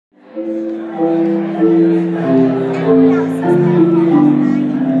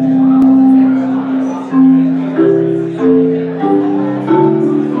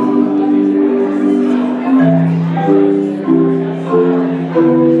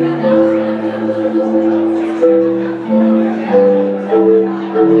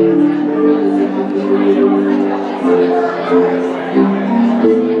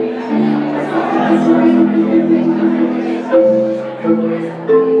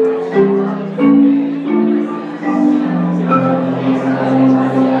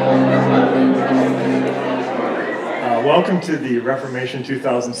Welcome to the Reformation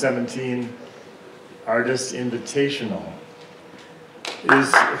 2017 Artist Invitational.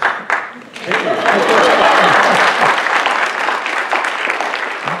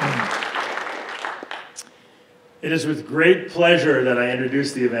 It is with great pleasure that I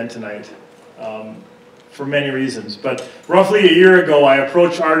introduce the event tonight, for many reasons. But roughly a year ago, I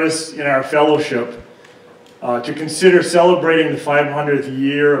approached artists in our fellowship to consider celebrating the 500th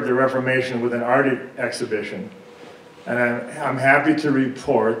year of the Reformation with an art exhibition. And I'm happy to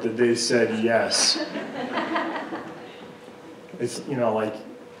report that they said yes. It's, you know, like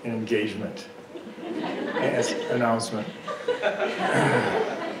an engagement announcement.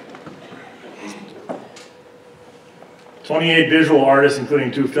 28 visual artists,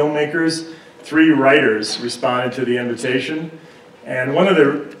 including 2 filmmakers, 3 writers responded to the invitation. And one of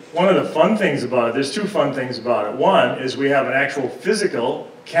the fun things about it, there's 2 fun things about it. One is we have an actual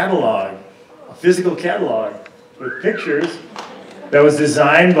physical catalog, with pictures that was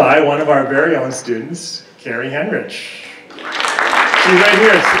designed by one of our very own students, Carrie Henrich. She's right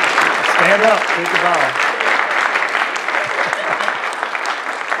here. Stand up, take a bow.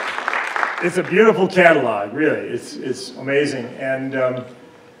 It's a beautiful catalog, really. It's amazing. And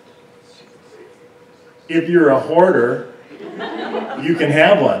if you're a hoarder, you can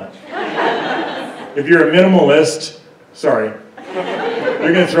have one. If you're a minimalist, sorry,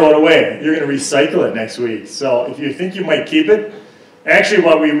 you're going to throw it away. You're going to recycle it next week. So if you think you might keep it, actually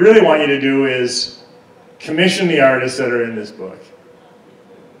what we really want you to do is commission the artists that are in this book.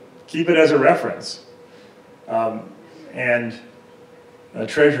 Keep it as a reference. And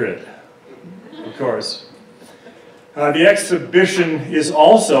treasure it, of course. The exhibition is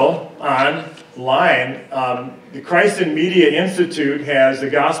also online. The Christ in Media Institute has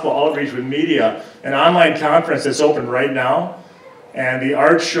the Gospel Outreach with Media, an online conference that's open right now. And the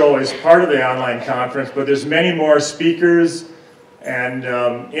art show is part of the online conference, but there's many more speakers and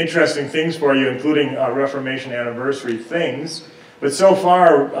interesting things for you, including Reformation anniversary things. But so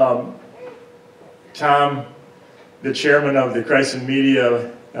far, Tom, the chairman of the Christ in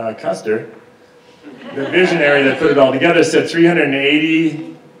Media, Custer, the visionary that put it all together, said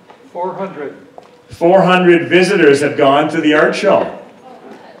 400 visitors have gone to the art show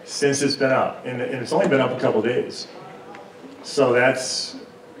since it's been up, and it's only been up a couple days. So that's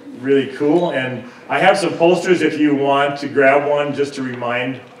really cool, and I have some posters if you want to grab one just to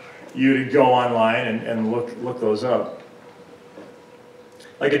remind you to go online and look those up.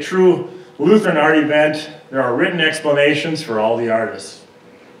 Like a true Lutheran art event, there are written explanations for all the artists.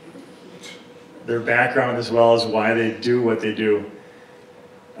 Their background as well as why they do what they do.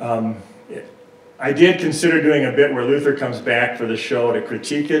 I did consider doing a bit where Luther comes back for the show to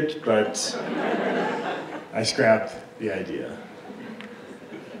critique it, but I scrapped the idea.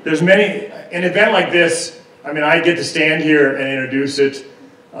 There's an event like this, I mean, I get to stand here and introduce it,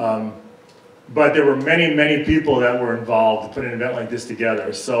 but there were many people that were involved to put an event like this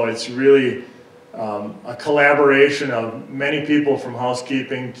together. So it's really a collaboration of many people, from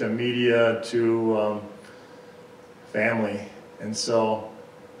housekeeping to media to family. And so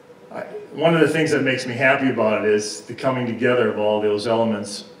one of the things that makes me happy about it is the coming together of all those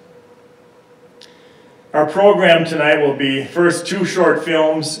elements. Our program tonight will be first 2 short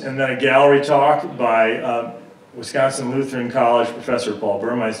films and then a gallery talk by Wisconsin Lutheran College Professor Paul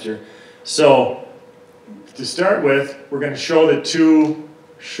Burmeister. So to start with, we're going to show the two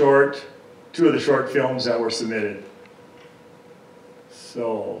of the short films that were submitted.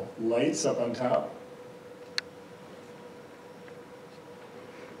 So lights up on top.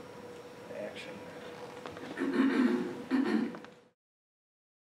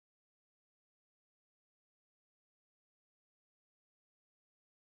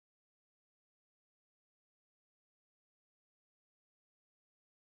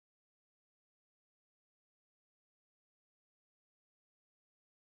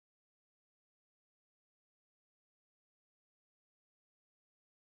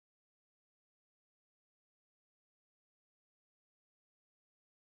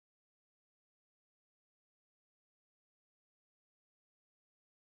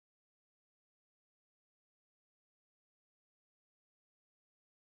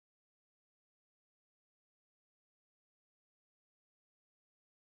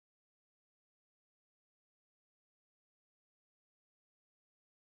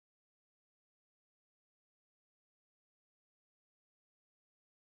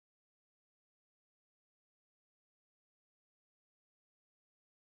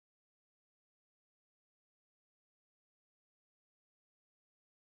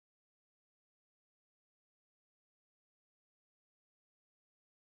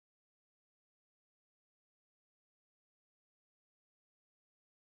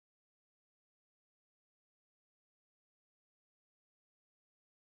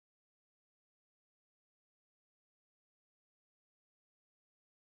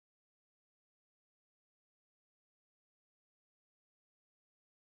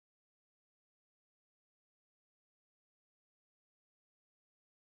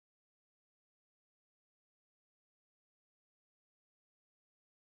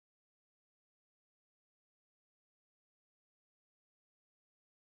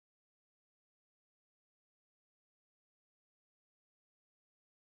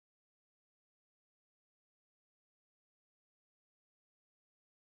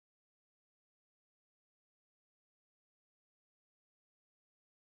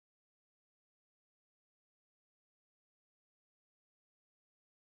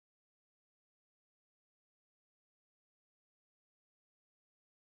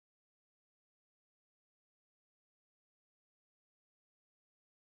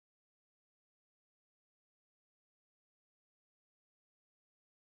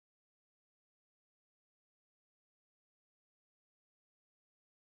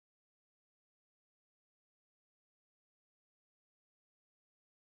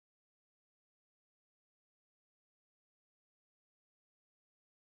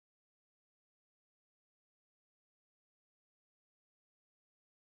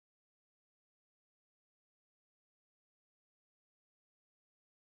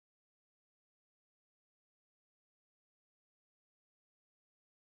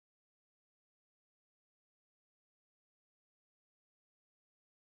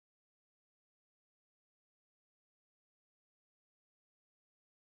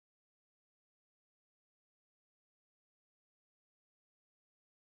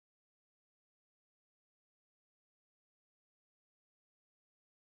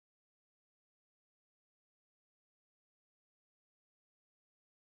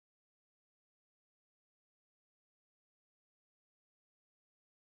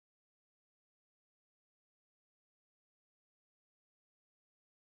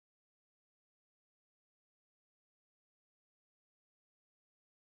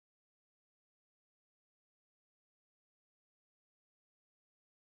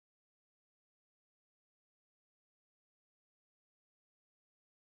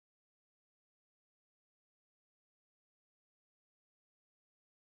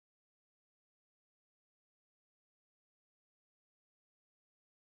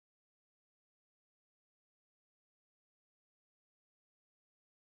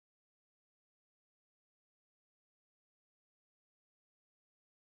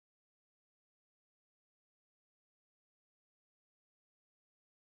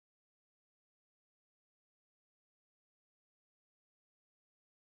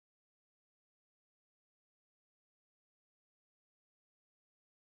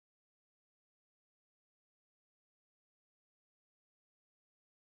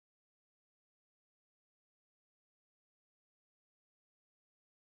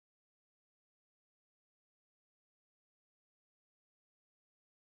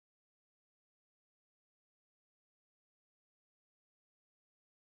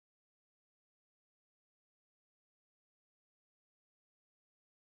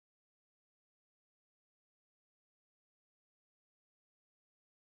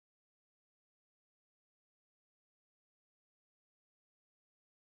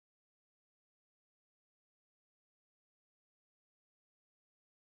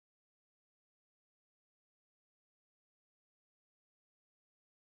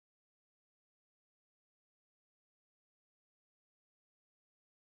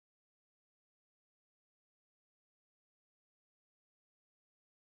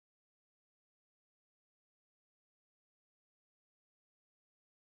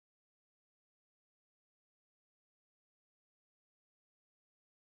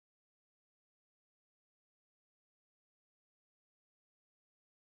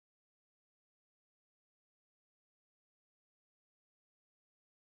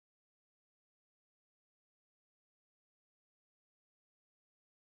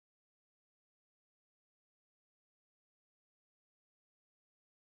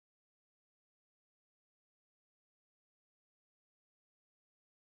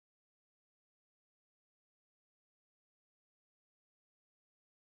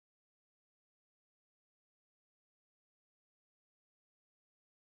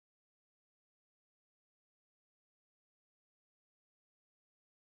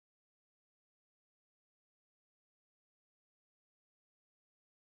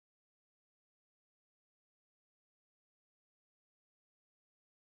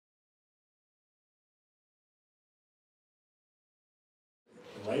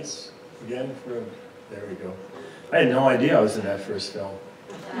 Lights again for, there we go. I had no idea I was in that first film.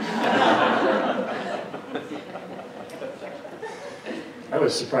 I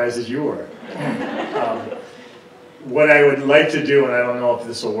was surprised as you were. What I would like to do, and I don't know if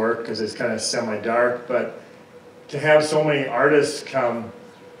this will work because it's kind of semi-dark, but to have so many artists come,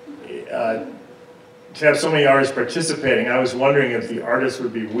 to have so many artists participating, I was wondering if the artists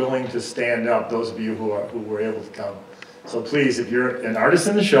would be willing to stand up, those of you who were able to come. So please, if you're an artist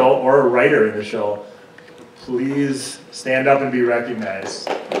in the show or a writer in the show, please stand up and be recognized.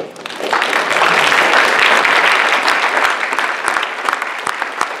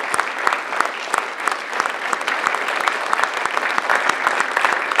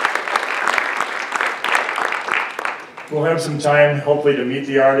 We'll have some time, hopefully, to meet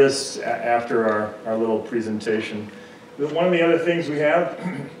the artists after our little presentation. One of the other things we have,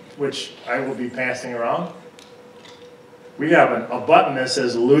 which I will be passing around, we have a button that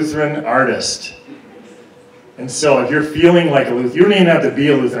says Lutheran Artist. And so if you're feeling like a Lutheran, you don't even have to be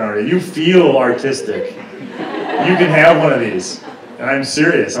a Lutheran artist, you feel artistic, you can have one of these. And I'm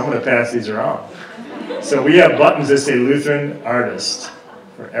serious, I'm going to pass these around. So we have buttons that say Lutheran Artist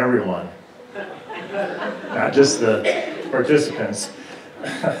for everyone. Not just the participants.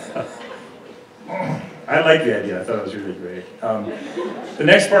 I like the idea. I thought it was really great. The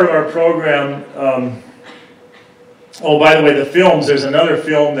next part of our program, oh, by the way, the films, there's another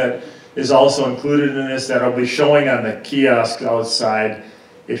film that is also included in this that I'll be showing on the kiosk outside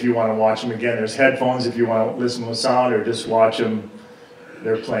if you want to watch them again. There's headphones if you want to listen to sound or just watch them.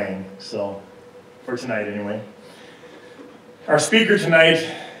 They're playing. So, for tonight anyway. Our speaker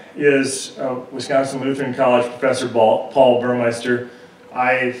tonight is Wisconsin Lutheran College Professor Paul Burmeister.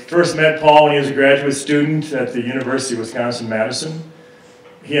 I first met Paul when he was a graduate student at the University of Wisconsin-Madison.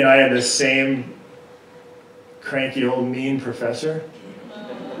 He and I had the same cranky old mean professor,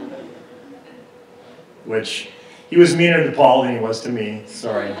 which he was meaner to Paul than he was to me,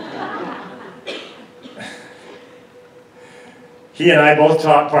 sorry. He and I both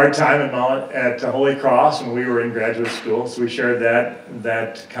taught part-time at Holy Cross when we were in graduate school, so we shared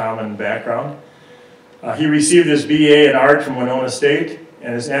that common background. He received his BA in art from Winona State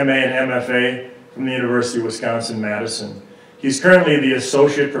and his MA and MFA from the University of Wisconsin-Madison. He's currently the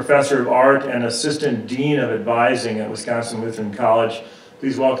Associate Professor of Art and Assistant Dean of Advising at Wisconsin Lutheran College.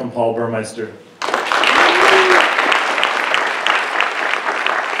 Please welcome Paul Burmeister.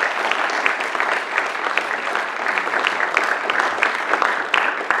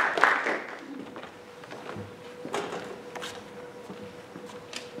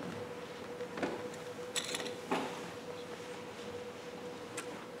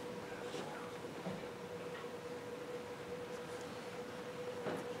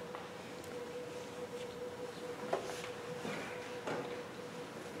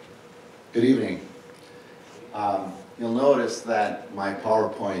 Good evening. You'll notice that my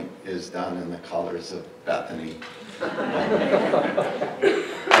PowerPoint is done in the colors of Bethany, like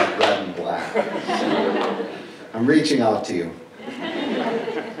red and black. So I'm reaching out to you.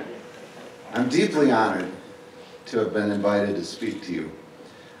 I'm deeply honored to have been invited to speak to you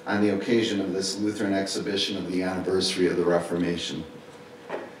on the occasion of this Lutheran exhibition of the anniversary of the Reformation.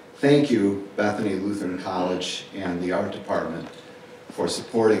 Thank you, Bethany Lutheran College and the Art Department, for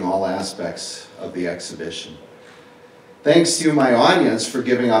supporting all aspects of the exhibition. Thanks to my audience for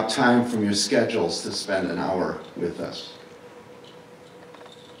giving up time from your schedules to spend an hour with us.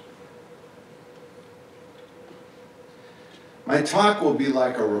 My talk will be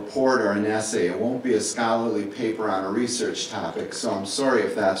like a report or an essay. It won't be a scholarly paper on a research topic, so I'm sorry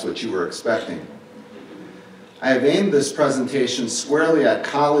if that's what you were expecting. I have aimed this presentation squarely at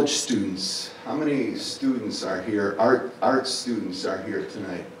college students. How many students are here, art students are here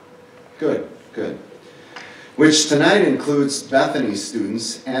tonight? Good, good. Which tonight includes Bethany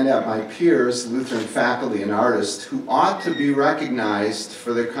students and at my peers, Lutheran faculty and artists, who ought to be recognized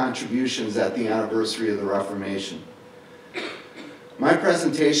for their contributions at the anniversary of the Reformation. My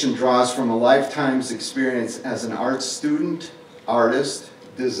presentation draws from a lifetime's experience as an art student, artist,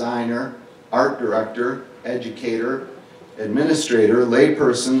 designer, art director, educator, administrator,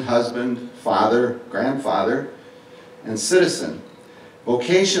 layperson, husband, father, grandfather, and citizen.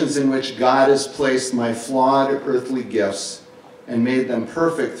 Vocations in which God has placed my flawed earthly gifts and made them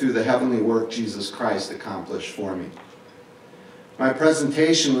perfect through the heavenly work Jesus Christ accomplished for me. My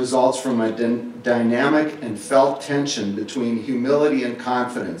presentation results from a dynamic and felt tension between humility and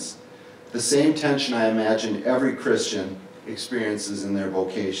confidence, the same tension I imagine every Christian experiences in their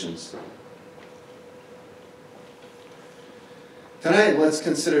vocations. Tonight, let's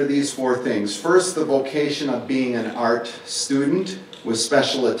consider these four things. First, the vocation of being an art student. with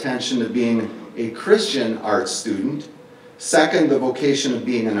special attention to being a Christian art student. Second, the vocation of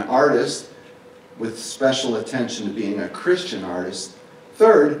being an artist, with special attention to being a Christian artist.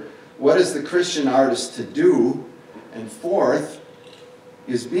 Third, what is the Christian artist to do? And fourth,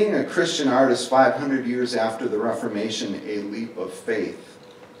 is being a Christian artist 500 years after the Reformation a leap of faith?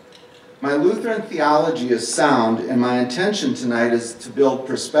 My Lutheran theology is sound, and my intention tonight is to build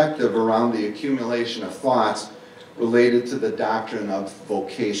perspective around the accumulation of thoughts related to the doctrine of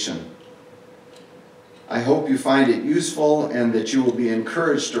vocation. I hope you find it useful and that you will be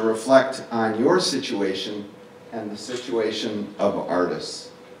encouraged to reflect on your situation and the situation of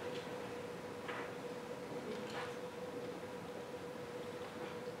artists.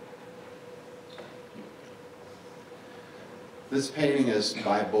 This painting is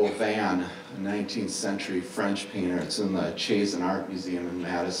by Bovin, a 19th century French painter. It's in the Chazen Art Museum in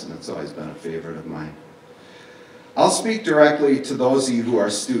Madison. It's always been a favorite of mine. I'll speak directly to those of you who are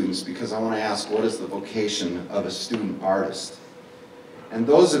students because I want to ask, what is the vocation of a student artist? And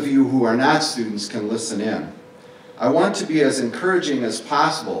those of you who are not students can listen in. I want to be as encouraging as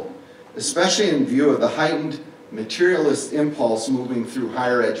possible, especially in view of the heightened materialist impulse moving through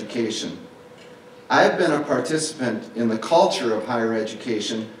higher education. I have been a participant in the culture of higher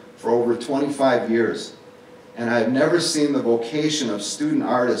education for over 25 years, and I have never seen the vocation of student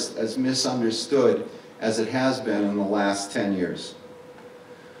artists as misunderstood as it has been in the last 10 years.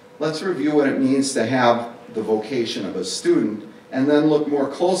 Let's review what it means to have the vocation of a student, and then look more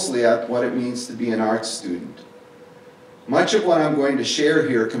closely at what it means to be an art student. Much of what I'm going to share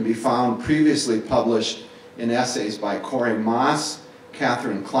here can be found previously published in essays by Corey Moss,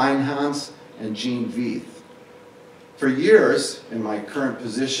 Catherine Kleinhans, and Jean Veith. For years, in my current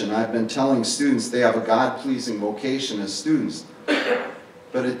position, I've been telling students they have a God-pleasing vocation as students.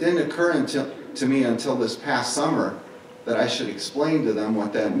 But it didn't occur to me until this past summer that I should explain to them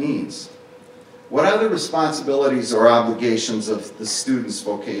what that means. What are the responsibilities or obligations of the student's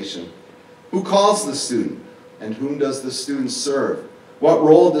vocation? Who calls the student? And whom does the student serve? What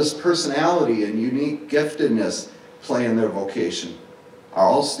role does personality and unique giftedness play in their vocation? Are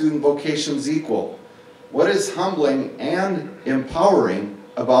all student vocations equal? What is humbling and empowering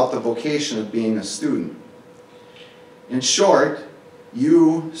about the vocation of being a student? In short,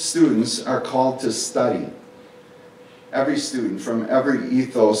 you students are called to study. Every student from every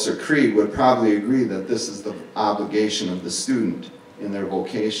ethos or creed would probably agree that this is the obligation of the student in their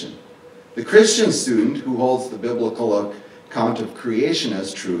vocation. The Christian student, who holds the biblical account of creation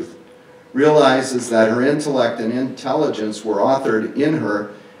as truth, realizes that her intellect and intelligence were authored in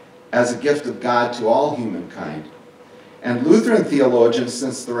her as a gift of God to all humankind. And Lutheran theologians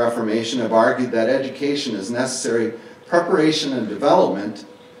since the Reformation have argued that education is necessary preparation and development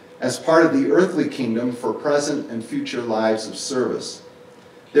as part of the earthly kingdom for present and future lives of service.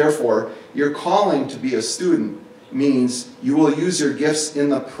 Therefore, your calling to be a student means you will use your gifts in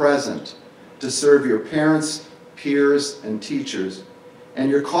the present to serve your parents, peers, and teachers. And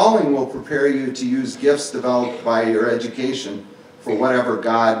your calling will prepare you to use gifts developed by your education for whatever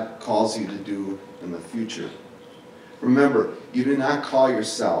God calls you to do in the future. Remember, you do not call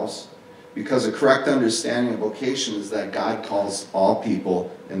yourselves, because a correct understanding of vocation is that God calls all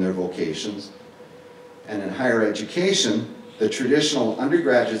people in their vocations. And in higher education, the traditional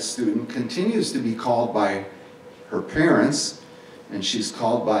undergraduate student continues to be called by her parents, and she's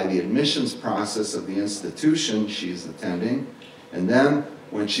called by the admissions process of the institution she's attending. And then,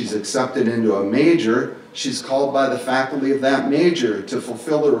 when she's accepted into a major, she's called by the faculty of that major to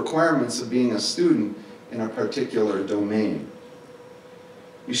fulfill the requirements of being a student in a particular domain.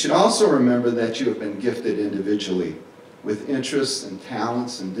 You should also remember that you have been gifted individually with interests and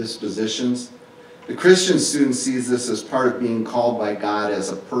talents and dispositions. The Christian student sees this as part of being called by God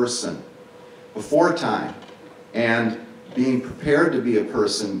as a person before time and being prepared to be a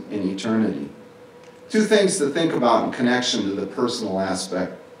person in eternity. Two things to think about in connection to the personal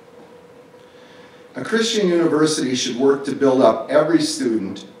aspect. A Christian university should work to build up every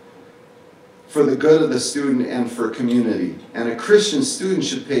student for the good of the student and for community. And a Christian student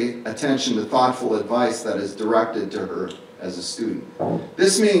should pay attention to thoughtful advice that is directed to her as a student.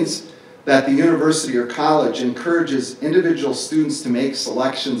 This means that the university or college encourages individual students to make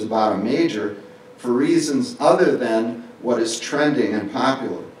selections about a major for reasons other than what is trending and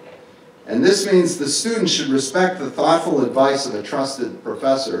popular. And this means the student should respect the thoughtful advice of a trusted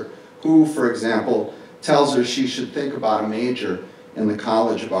professor who, for example, tells her she should think about a major in the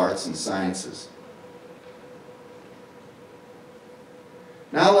College of Arts and Sciences.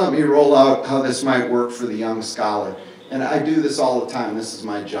 Now let me roll out how this might work for the young scholar. And I do this all the time. This is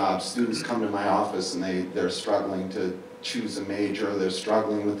my job. Students come to my office and they're struggling to choose a major, or they're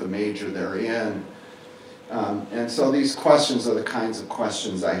struggling with the major they're in. And so these questions are the kinds of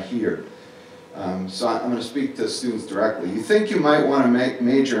questions I hear. So I'm going to speak to students directly. You think you might want to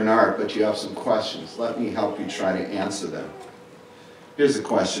major in art, but you have some questions. Let me help you try to answer them. Here's a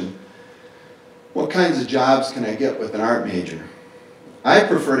question. What kinds of jobs can I get with an art major? I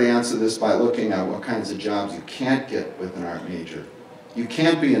prefer to answer this by looking at what kinds of jobs you can't get with an art major. You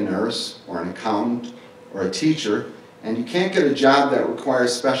can't be a nurse or an accountant or a teacher, and you can't get a job that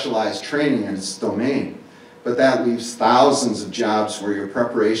requires specialized training in its domain. But that leaves thousands of jobs where your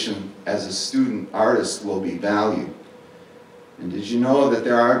preparation as a student artist will be valued. And did you know that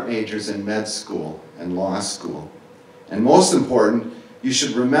there are art majors in med school and law school? And most important, you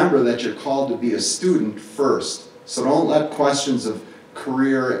should remember that you're called to be a student first. So don't let questions of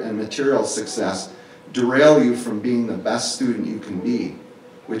career and material success derail you from being the best student you can be,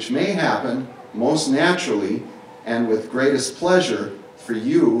 which may happen most naturally and with greatest pleasure for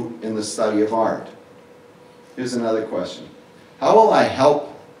you in the study of art. Here's another question. How will I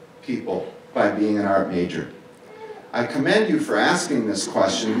help people by being an art major? I commend you for asking this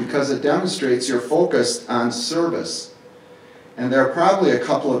question because it demonstrates you're focused on service. And there are probably a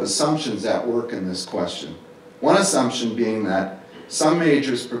couple of assumptions at work in this question. One assumption being that some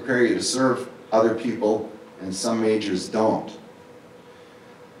majors prepare you to serve other people and some majors don't.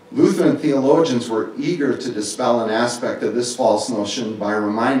 Lutheran theologians were eager to dispel an aspect of this false notion by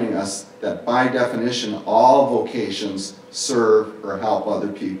reminding us that by definition all vocations serve or help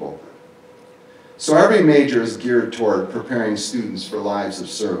other people. So every major is geared toward preparing students for lives of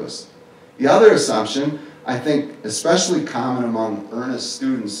service. The other assumption, I think especially common among earnest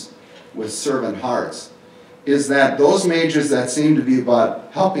students with servant hearts, is that those majors that seem to be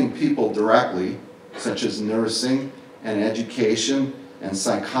about helping people directly, such as nursing and education and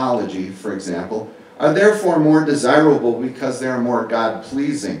psychology, for example, are therefore more desirable because they are more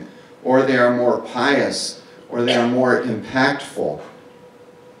God-pleasing, or they are more pious, or they are more impactful.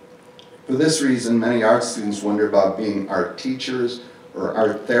 For this reason, many art students wonder about being art teachers or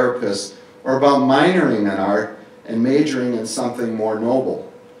art therapists, or about minoring in art and majoring in something more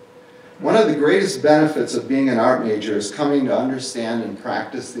noble. One of the greatest benefits of being an art major is coming to understand and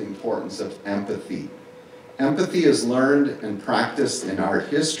practice the importance of empathy. Empathy is learned and practiced in art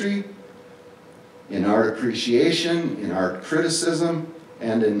history, in art appreciation, in art criticism,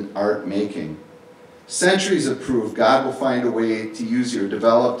 and in art making. Centuries have proved God will find a way to use your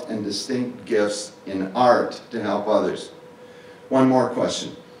developed and distinct gifts in art to help others. One more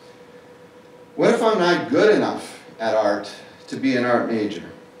question. What if I'm not good enough at art to be an art major?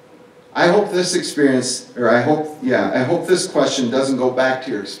 I hope this question doesn't go back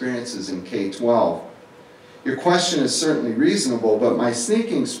to your experiences in K-12. Your question is certainly reasonable, but my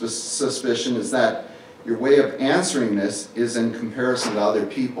sneaking suspicion is that your way of answering this is in comparison to other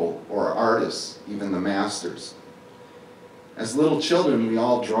people or artists, even the masters. As little children, we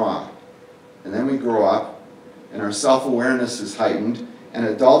all draw, and then we grow up, and our self-awareness is heightened, and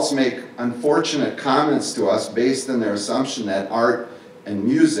adults make unfortunate comments to us based on their assumption that art and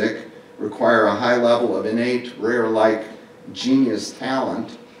music require a high level of innate, rare-like genius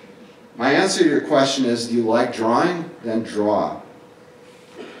talent. My answer to your question is, do you like drawing? Then draw.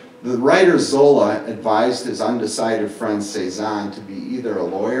 The writer Zola advised his undecided friend Cezanne to be either a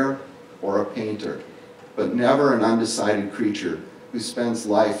lawyer or a painter, but never an undecided creature who spends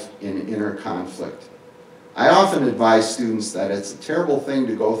life in inner conflict. I often advise students that it's a terrible thing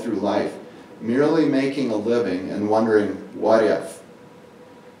to go through life merely making a living and wondering, what if?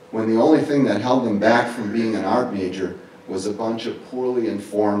 When the only thing that held them back from being an art major was a bunch of poorly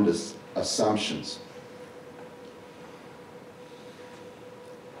informed assumptions.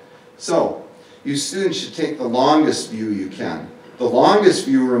 So, you students should take the longest view you can. The longest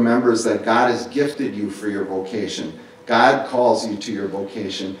view remembers that God has gifted you for your vocation. God calls you to your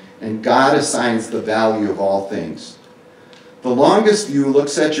vocation, and God assigns the value of all things. The longest view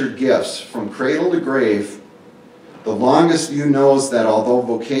looks at your gifts from cradle to grave. The longest view knows that although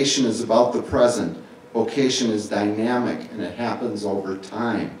vocation is about the present, vocation is dynamic and it happens over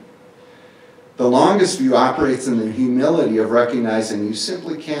time. The longest view operates in the humility of recognizing you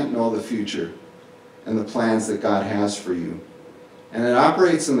simply can't know the future and the plans that God has for you. And it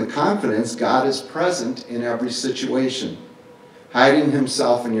operates in the confidence God is present in every situation, hiding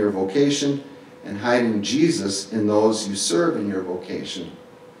himself in your vocation and hiding Jesus in those you serve in your vocation.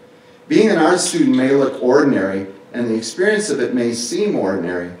 Being an art student may look ordinary, and the experience of it may seem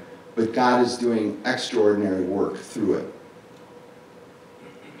ordinary, but God is doing extraordinary work through it.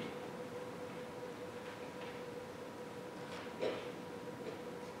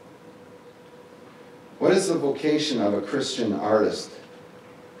 What is the vocation of a Christian artist?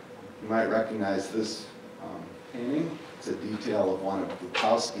 You might recognize this painting. It's a detail of one of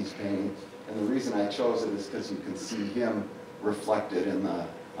Bukowski's paintings. And the reason I chose it is because you can see him reflected in the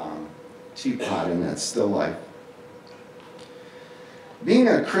teapot in that still life. Being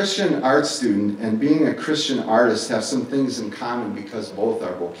a Christian art student and being a Christian artist have some things in common because both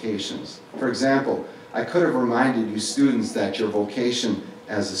are vocations. For example, I could have reminded you students that your vocation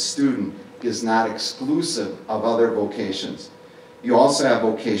as a student is not exclusive of other vocations. You also have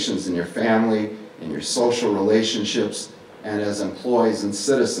vocations in your family, in your social relationships, and as employees and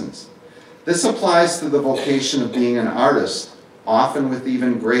citizens. This applies to the vocation of being an artist, often with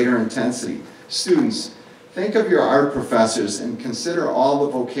even greater intensity. Students, think of your art professors and consider all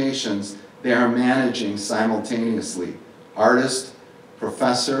the vocations they are managing simultaneously. Artist,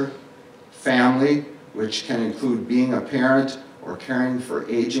 professor, family, which can include being a parent or caring for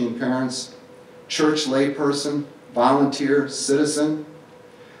aging parents, church layperson, volunteer, citizen.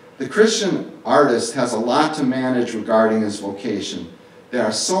 The Christian artist has a lot to manage regarding his vocation. There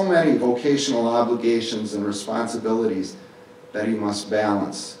are so many vocational obligations and responsibilities that he must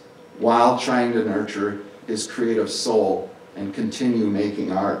balance while trying to nurture his creative soul and continue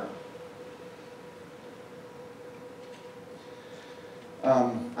making art.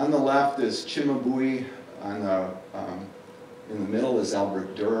 On the left is Cimabue, in the middle is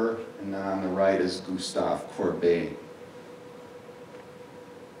Albert Dürer, and then on the right is Gustave Courbet.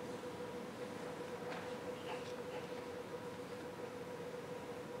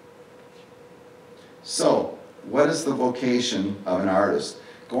 So, what is the vocation of an artist?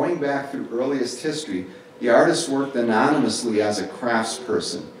 Going back through earliest history, the artist worked anonymously as a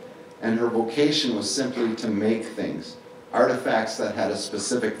craftsperson, and her vocation was simply to make things, artifacts that had a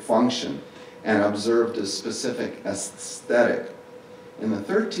specific function and observed a specific aesthetic. In the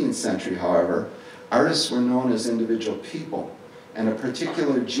 13th century, however, artists were known as individual people, and a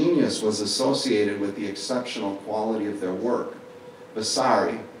particular genius was associated with the exceptional quality of their work.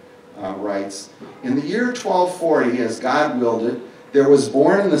 Vasari writes, "In the year 1240, as God willed it, there was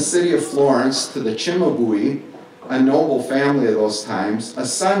born in the city of Florence to the Cimabue, a noble family of those times, a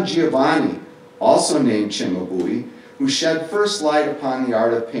son Giovanni, also named Cimabue, who shed first light upon the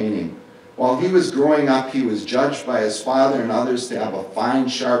art of painting. While he was growing up, he was judged by his father and others to have a fine,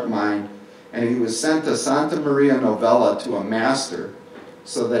 sharp mind, and he was sent to Santa Maria Novella to a master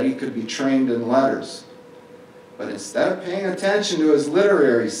so that he could be trained in letters. But instead of paying attention to his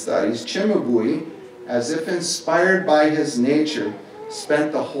literary studies, Cimabue, as if inspired by his nature,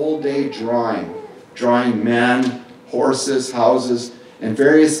 spent the whole day drawing men, horses, houses, and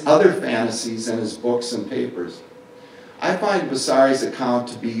various other fantasies in his books and papers." I find Vasari's account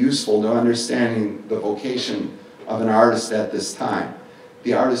to be useful to understanding the vocation of an artist at this time.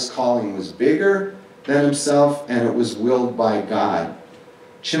 The artist's calling was bigger than himself, and it was willed by God.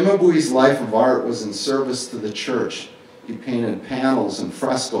 Cimabue's life of art was in service to the church. He painted panels and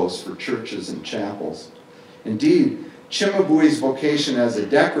frescoes for churches and chapels. Indeed, Cimabue's vocation as a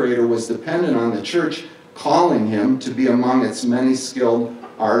decorator was dependent on the church calling him to be among its many skilled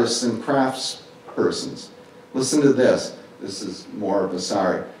artists and craftspersons. Listen to this. This is more of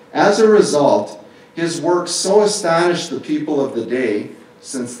Vasari. As a result, his work so astonished the people of the day,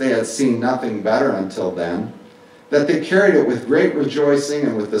 since they had seen nothing better until then, that they carried it with great rejoicing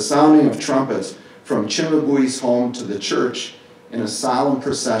and with the sounding of trumpets from Cimabue's home to the church in a solemn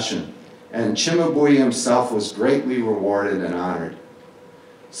procession, and Cimabue himself was greatly rewarded and honored.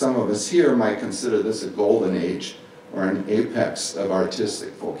 Some of us here might consider this a golden age or an apex of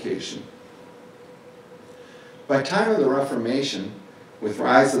artistic vocation. By time of the Reformation, with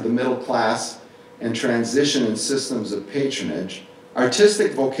rise of the middle class and transition in systems of patronage,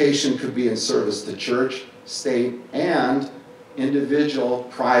 artistic vocation could be in service to church, state, and individual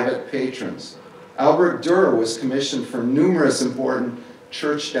private patrons. Albert Dürer was commissioned for numerous important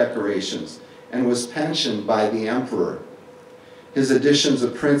church decorations and was pensioned by the emperor. His editions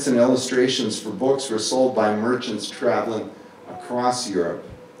of prints and illustrations for books were sold by merchants traveling across Europe.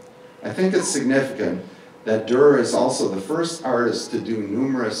 I think it's significant that Dürer is also the first artist to do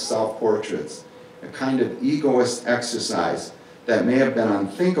numerous self-portraits, a kind of egoist exercise that may have been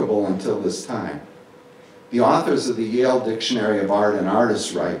unthinkable until this time. The authors of the Yale Dictionary of Art and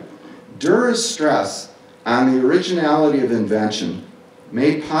Artists write, "Dürer's stress on the originality of invention,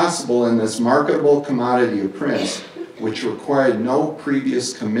 made possible in this marketable commodity of prints, which required no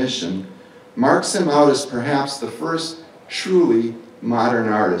previous commission, marks him out as perhaps the first truly modern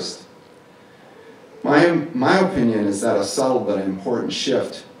artist." My opinion is that a subtle but important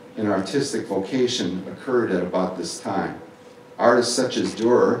shift in artistic vocation occurred at about this time. Artists such as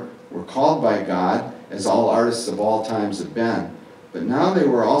Dürer were called by God as all artists of all times have been, but now they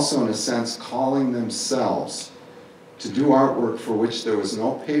were also, in a sense, calling themselves to do artwork for which there was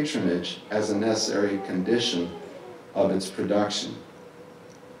no patronage as a necessary condition of its production.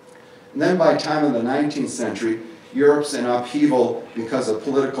 And then by the time of the 19th century, Europe's in upheaval because of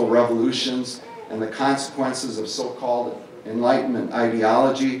political revolutions and the consequences of so-called Enlightenment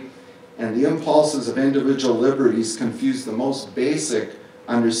ideology, and the impulses of individual liberties confused the most basic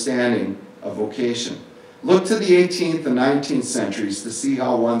understanding of vocation. Look to the 18th and 19th centuries to see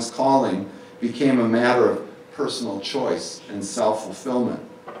how one's calling became a matter of personal choice and self-fulfillment.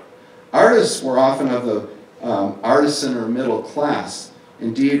 Artists were often of the artisan or middle class.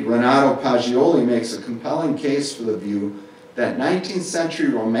 Indeed, Renato Pagioli makes a compelling case for the view that 19th century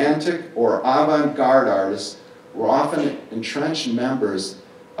romantic or avant-garde artists were often entrenched members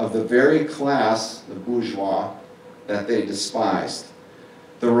of the very class, the bourgeois, that they despised.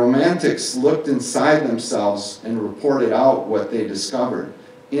 The romantics looked inside themselves and reported out what they discovered.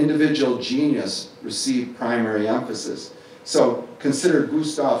 Individual genius received primary emphasis. So consider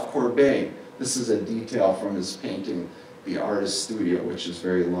Gustave Courbet. This is a detail from his painting, The Artist's Studio, which is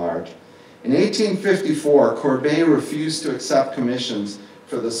very large. In 1854, Courbet refused to accept commissions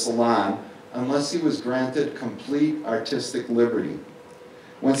for the Salon unless he was granted complete artistic liberty.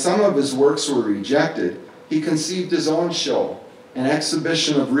 When some of his works were rejected, he conceived his own show, an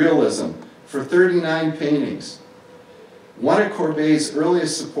exhibition of realism, for 39 paintings. One of Courbet's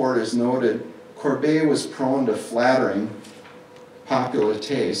earliest supporters noted Courbet was prone to flattering popular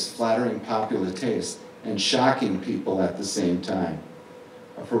taste, and shocking people at the same time.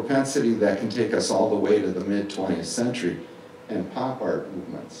 A propensity that can take us all the way to the mid-20th century and pop art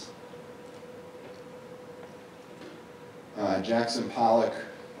movements. Jackson Pollock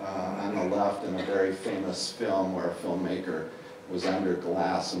on the left in a very famous film where a filmmaker was under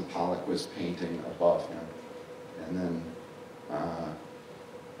glass and Pollock was painting above him. And then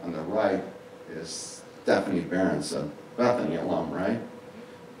on the right is Stephanie Behrens, a Bethany alum, right?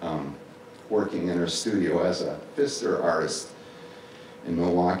 Working in her studio as a Pfister artist in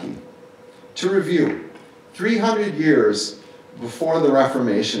Milwaukee. To review, 300 years before the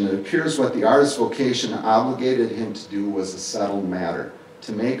Reformation, it appears what the artist's vocation obligated him to do was a settled matter,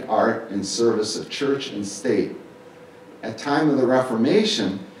 to make art in service of church and state. At time of the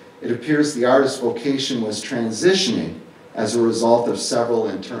Reformation, it appears the artist's vocation was transitioning as a result of several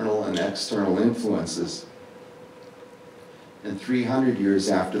internal and external influences. And 300 years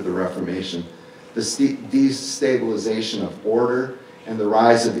after the Reformation, the destabilization of order and the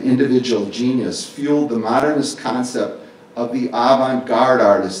rise of individual genius fueled the modernist concept of the avant-garde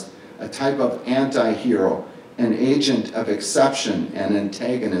artist, a type of anti-hero, an agent of exception and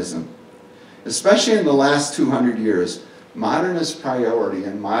antagonism. Especially in the last 200 years, modernist priority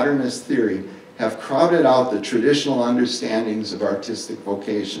and modernist theory have crowded out the traditional understandings of artistic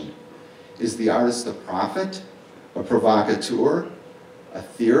vocation. Is the artist a prophet, a provocateur, a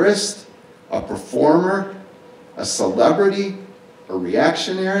theorist, a performer, a celebrity, a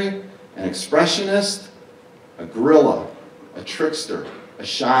reactionary, an expressionist, a guerrilla, a trickster, a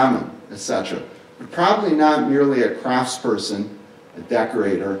shaman, etc. But probably not merely a craftsperson, a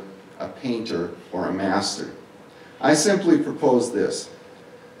decorator, a painter, or a master. I simply propose this.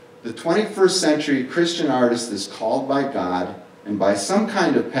 The 21st century Christian artist is called by God and by some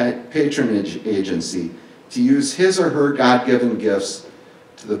kind of patronage agency to use his or her God-given gifts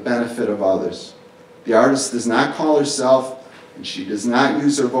to the benefit of others. The artist does not call herself, and she does not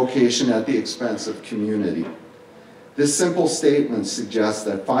use her vocation at the expense of community. This simple statement suggests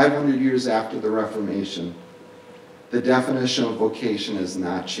that 500 years after the Reformation, the definition of vocation has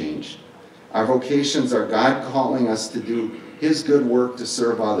not changed. Our vocations are God calling us to do His good work to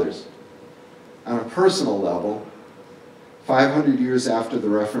serve others. On a personal level, 500 years after the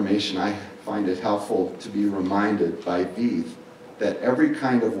Reformation, I find it helpful to be reminded by Vieth that every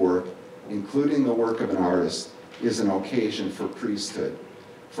kind of work, including the work of an artist, is an occasion for priesthood,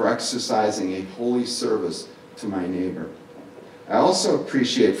 for exercising a holy service to my neighbor. I also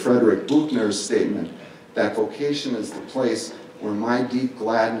appreciate Frederick Buchner's statement that vocation is the place where my deep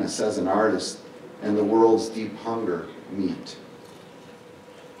gladness as an artist and the world's deep hunger meet.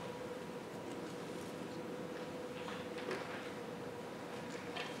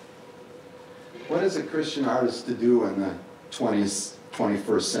 What is a Christian artist to do in the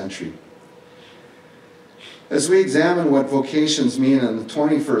 21st century? As we examine what vocations mean in the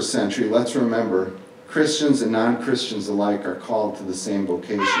 21st century, let's remember Christians and non-Christians alike are called to the same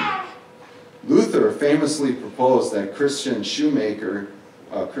vocation. Luther famously proposed that a Christian shoemaker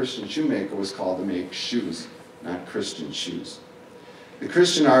was called to make shoes, not Christian shoes. The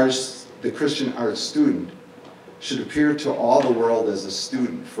Christian artist the Christian art student should appear to all the world as a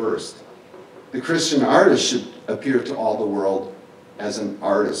student first. The Christian artist should appear to all the world as an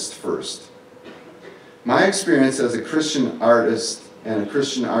artist first. My experience as a Christian artist and a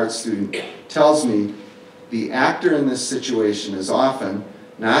Christian art student tells me the actor in this situation is often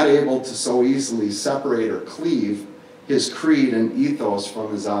not able to so easily separate or cleave his creed and ethos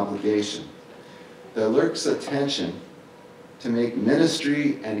from his obligation. There lurks a tension to make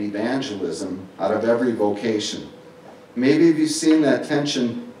ministry and evangelism out of every vocation. Maybe you've seen that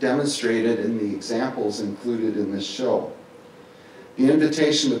tension demonstrated in the examples included in this show. The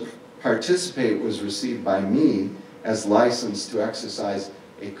invitation to participate was received by me as license to exercise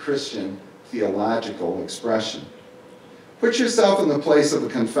a Christian theological expression. Put yourself in the place of a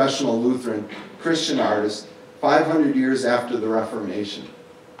confessional Lutheran Christian artist 500 years after the Reformation.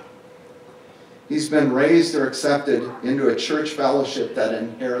 He's been raised or accepted into a church fellowship that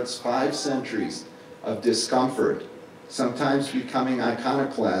inherits 5 centuries of discomfort, sometimes becoming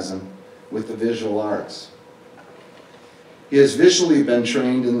iconoclasm with the visual arts. He has visually been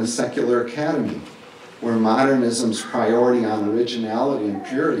trained in the secular academy, where modernism's priority on originality and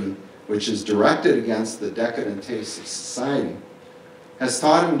purity, which is directed against the decadent tastes of society, has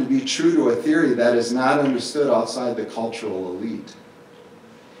taught him to be true to a theory that is not understood outside the cultural elite.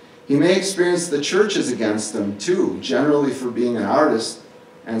 He may experience the church as against him too, generally for being an artist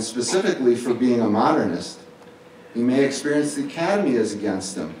and specifically for being a modernist. He may experience the academy as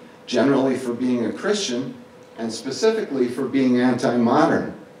against him, generally for being a Christian and specifically for being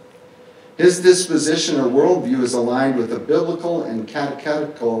anti-modern. His disposition or worldview is aligned with a biblical and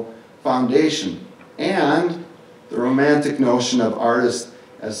catechetical foundation and the romantic notion of artist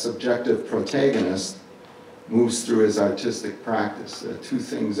as subjective protagonist moves through his artistic practice. There are 2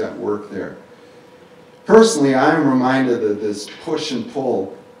 things at work there. Personally, I am reminded of this push and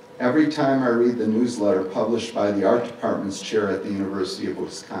pull every time I read the newsletter published by the art department's chair at the University of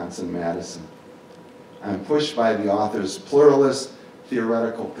Wisconsin-Madison. I'm pushed by the author's pluralist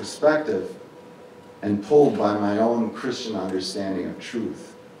theoretical perspective and pulled by my own Christian understanding of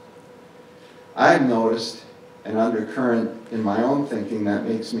truth. I've noticed an undercurrent in my own thinking that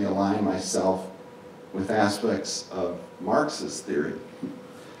makes me align myself with aspects of Marxist theory.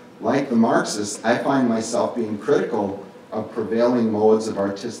 Like the Marxists, I find myself being critical of prevailing modes of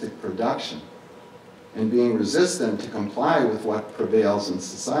artistic production and being resistant to comply with what prevails in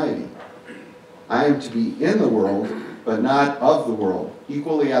society. I am to be in the world, but not of the world,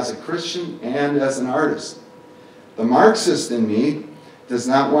 equally as a Christian and as an artist. The Marxist in me does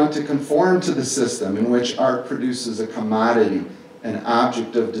not want to conform to the system in which art produces a commodity, an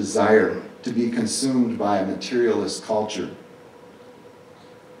object of desire to be consumed by a materialist culture.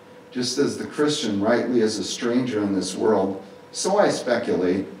 Just as the Christian rightly is a stranger in this world, so I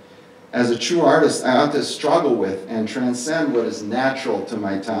speculate, as a true artist, I ought to struggle with and transcend what is natural to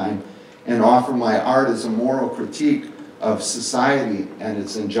my time and offer my art as a moral critique of society and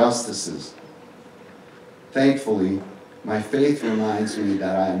its injustices. Thankfully, my faith reminds me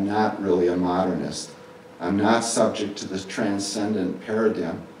that I am not really a modernist. I'm not subject to the transcendent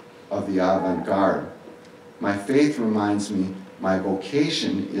paradigm of the avant-garde. My faith reminds me my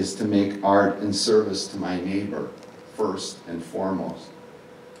vocation is to make art in service to my neighbor, first and foremost.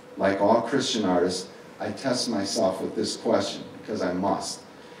 Like all Christian artists, I test myself with this question, because I must.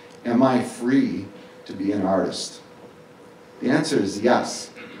 Am I free to be an artist? The answer is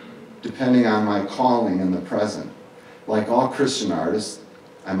yes, depending on my calling in the present. Like all Christian artists,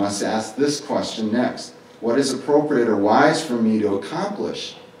 I must ask this question next. What is appropriate or wise for me to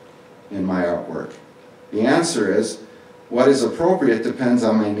accomplish in my artwork? The answer is, what is appropriate depends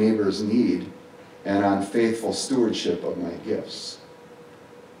on my neighbor's need and on faithful stewardship of my gifts.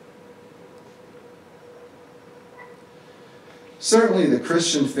 Certainly, the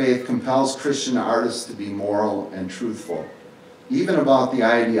Christian faith compels Christian artists to be moral and truthful, even about the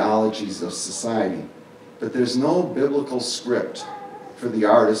ideologies of society. But there's no biblical script for the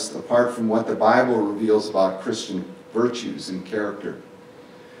artist apart from what the Bible reveals about Christian virtues and character.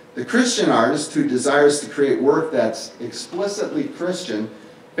 The Christian artist who desires to create work that's explicitly Christian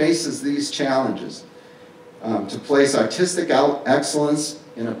faces these challenges. To place artistic excellence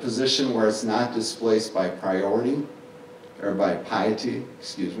in a position where it's not displaced by priority, or by piety,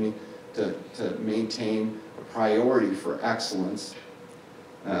 to maintain a priority for excellence.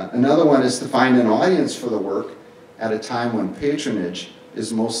 Another one is to find an audience for the work at a time when patronage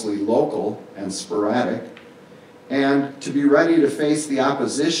is mostly local and sporadic, and to be ready to face the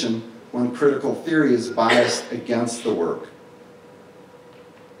opposition when critical theory is biased against the work.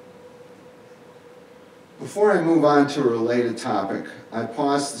 Before I move on to a related topic, I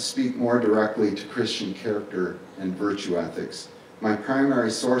pause to speak more directly to Christian character and virtue ethics. My primary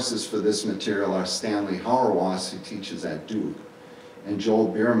sources for this material are Stanley Hauerwas, who teaches at Duke, and Joel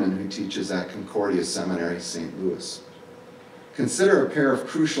Bierman, who teaches at Concordia Seminary, St. Louis. Consider a pair of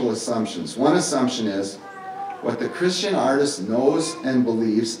crucial assumptions. One assumption is, what the Christian artist knows and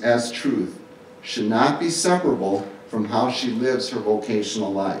believes as truth should not be separable from how she lives her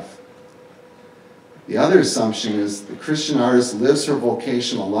vocational life. The other assumption is the Christian artist lives her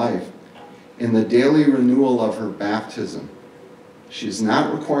vocational life in the daily renewal of her baptism. She is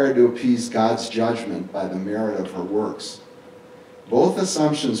not required to appease God's judgment by the merit of her works. Both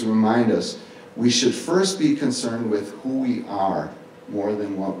assumptions remind us we should first be concerned with who we are more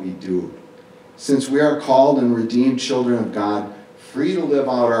than what we do. Since we are called and redeemed children of God, free to live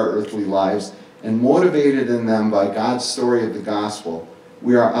out our earthly lives and motivated in them by God's story of the gospel,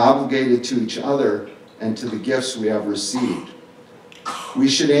 we are obligated to each other and to the gifts we have received. We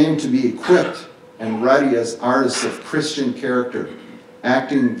should aim to be equipped and ready as artists of Christian character,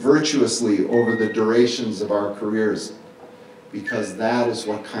 acting virtuously over the durations of our careers, because that is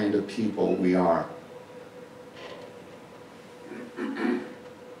what kind of people we are.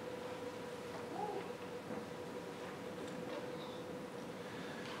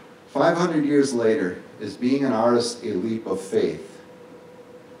 "500 years later, is being an artist a leap of faith?"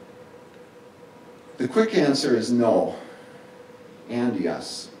 The quick answer is no, and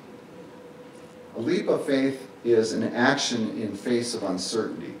yes. A leap of faith is an action in face of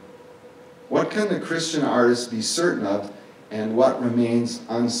uncertainty. What can the Christian artist be certain of, and what remains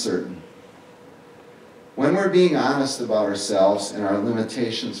uncertain? When we're being honest about ourselves and our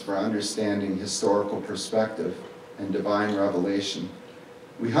limitations for understanding historical perspective and divine revelation,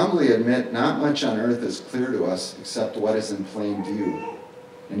 we humbly admit not much on earth is clear to us except what is in plain view,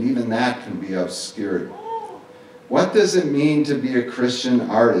 and even that can be obscured. What does it mean to be a Christian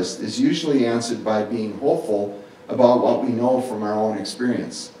artist is usually answered by being hopeful about what we know from our own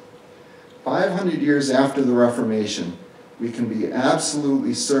experience. 500 years after the Reformation, we can be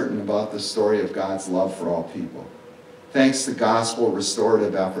absolutely certain about the story of God's love for all people, thanks to gospel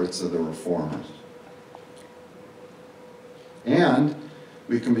restorative efforts of the Reformers. And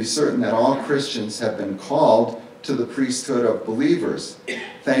we can be certain that all Christians have been called to the priesthood of believers,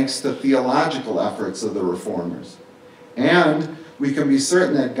 thanks to theological efforts of the Reformers. And we can be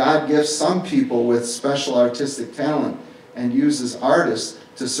certain that God gifts some people with special artistic talent and uses artists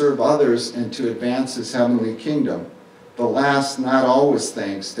to serve others and to advance his heavenly kingdom, the last not always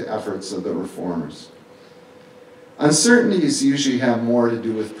thanks to efforts of the Reformers. Uncertainties usually have more to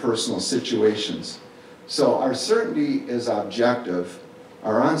do with personal situations. So our certainty is objective,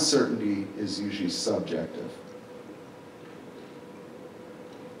 our uncertainty is usually subjective.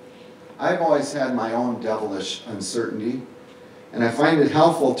 I've always had my own devilish uncertainty, and I find it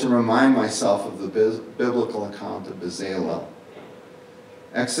helpful to remind myself of the biblical account of Bezalel.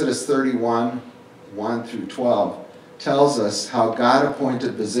 Exodus 31, 1 through 12, tells us how God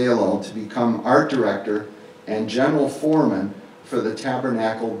appointed Bezalel to become art director and general foreman for the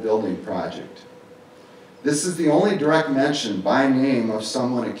tabernacle building project. This is the only direct mention by name of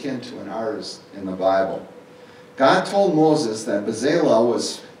someone akin to an artist in the Bible. God told Moses that Bezalel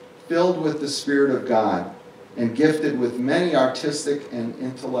was filled with the Spirit of God and gifted with many artistic and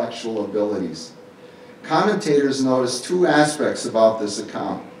intellectual abilities. Commentators notice two aspects about this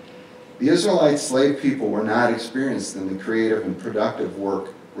account. The Israelite slave people were not experienced in the creative and productive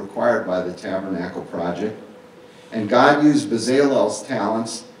work required by the tabernacle project, and God used Bezalel's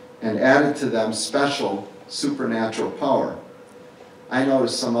talents and added to them special supernatural power. I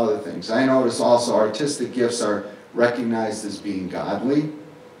notice some other things. I notice also artistic gifts are recognized as being godly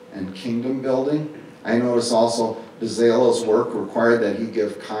and kingdom building. I notice also Bezalel's work required that he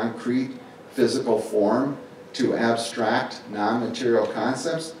give concrete physical form to abstract non-material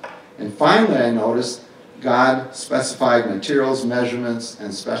concepts. And finally, I noticed God specified materials, measurements,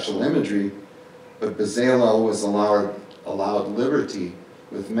 and special imagery, but Bezalel was allowed liberty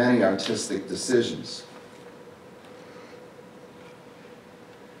with many artistic decisions.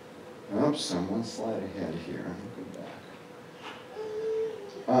 Oops, I'm one slide ahead here. I'll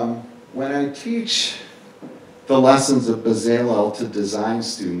go back. When I teach the lessons of Bezalel to design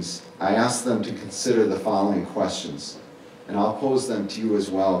students, I ask them to consider the following questions. And I'll pose them to you as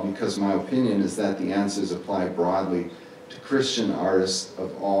well, because my opinion is that the answers apply broadly to Christian artists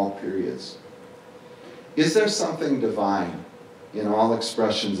of all periods. Is there something divine in all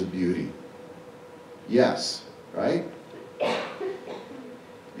expressions of beauty? Yes, right?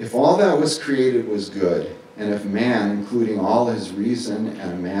 If all that was created was good, And if man, including all his reason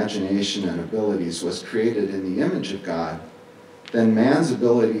and imagination and abilities, was created in the image of God, then man's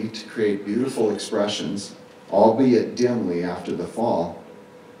ability to create beautiful expressions, albeit dimly after the fall,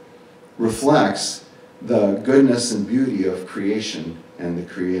 reflects the goodness and beauty of creation and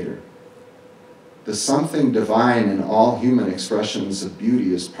the Creator. The something divine in all human expressions of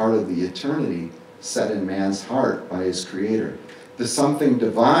beauty is part of the eternity set in man's heart by his Creator. The something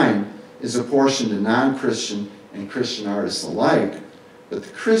divine is apportioned to non-Christian and Christian artists alike, but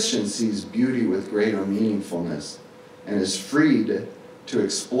the Christian sees beauty with greater meaningfulness and is freed to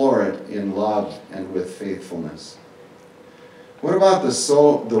explore it in love and with faithfulness. What about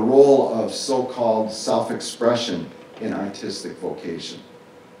the role of so-called self-expression in artistic vocation?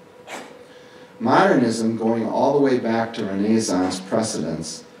 Modernism, going all the way back to Renaissance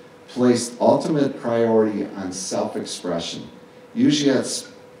precedents, placed ultimate priority on self-expression, usually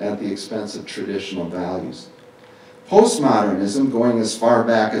at the expense of traditional values. Postmodernism, going as far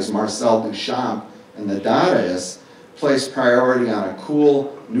back as Marcel Duchamp and the Dadaists, placed priority on a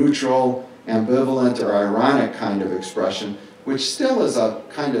cool, neutral, ambivalent, or ironic kind of expression, which still is a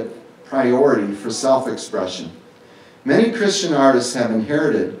kind of priority for self-expression. Many Christian artists have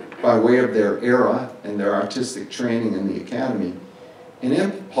inherited, by way of their era and their artistic training in the academy, an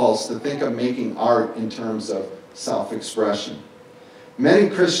impulse to think of making art in terms of self-expression. Many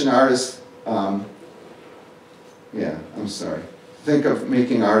Christian artists, think of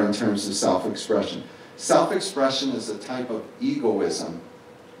making art in terms of self-expression. Self-expression is a type of egoism,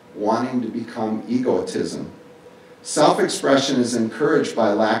 wanting to become egotism. Self-expression is encouraged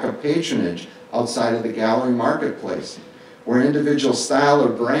by lack of patronage outside of the gallery marketplace, where individual style or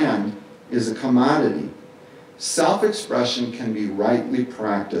brand is a commodity. Self-expression can be rightly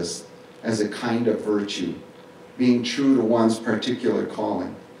practiced as a kind of virtue, being true to one's particular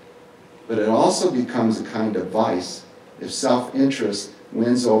calling. But it also becomes a kind of vice if self-interest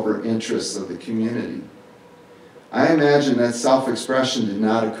wins over interests of the community. I imagine that self-expression did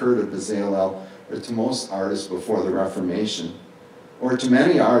not occur to Bezalel or to most artists before the Reformation, or to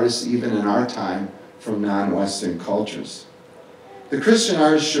many artists even in our time from non-Western cultures. The Christian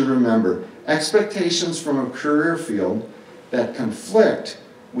artist should remember expectations from a career field that conflict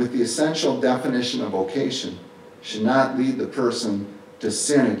with the essential definition of vocation should not lead the person to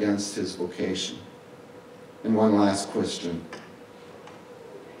sin against his vocation. And one last question.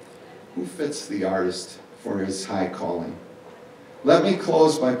 Who fits the artist for his high calling? Let me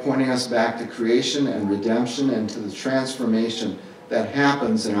close by pointing us back to creation and redemption and to the transformation that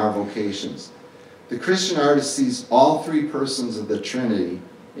happens in our vocations. The Christian artist sees all three persons of the Trinity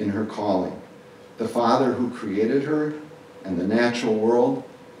in her calling. The Father who created her and the natural world,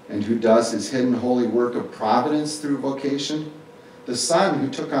 and who does his hidden holy work of providence through vocation. The Son who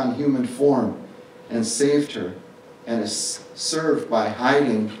took on human form and saved her and is served by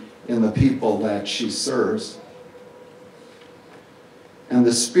hiding in the people that she serves. And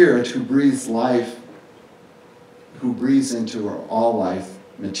the Spirit who breathes life, who breathes into her all life,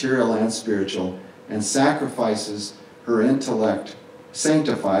 material and spiritual, and sacrifices her intellect,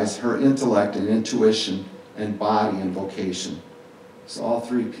 sanctifies her intellect and intuition and body and vocation. So all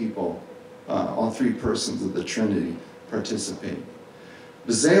three people, all three persons of the Trinity participate.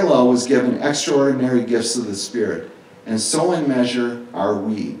 Bezalel was given extraordinary gifts of the Spirit, and so in measure are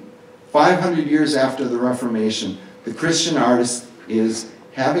we. 500 years after the Reformation, the Christian artist is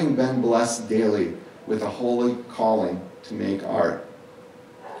having been blessed daily with a holy calling to make art.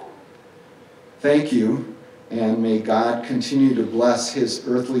 Thank you, and may God continue to bless his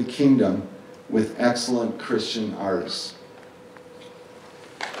earthly kingdom with excellent Christian artists.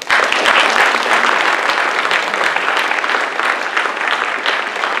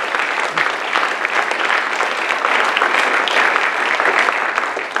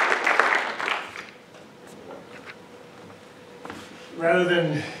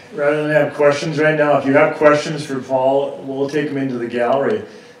 Rather than have questions right now, if you have questions for Paul, we'll take them into the gallery.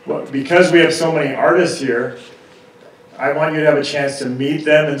 Well, because we have so many artists here, I want you to have a chance to meet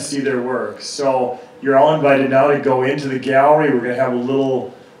them and see their work. So you're all invited now to go into the gallery. We're going to have a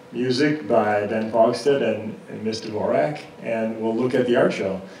little music by Ben Fogstead and Ms. Dvorak, and we'll look at the art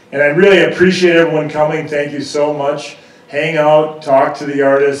show. And I really appreciate everyone coming. Thank you so much. Hang out, talk to the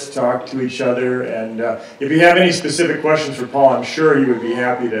artists, talk to each other, and if you have any specific questions for Paul, I'm sure he would be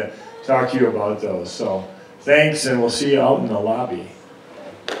happy to talk to you about those. So thanks, and we'll see you out in the lobby.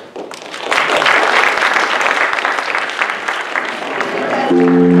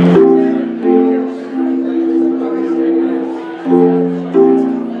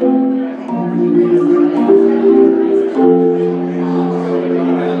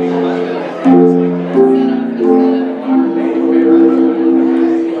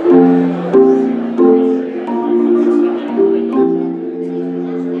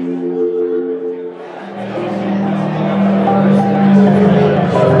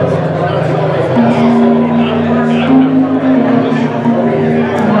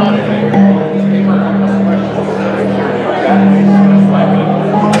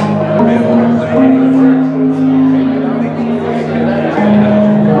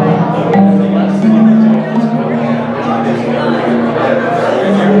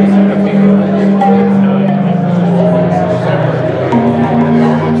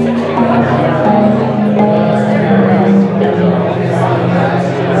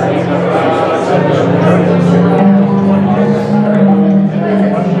 Amen.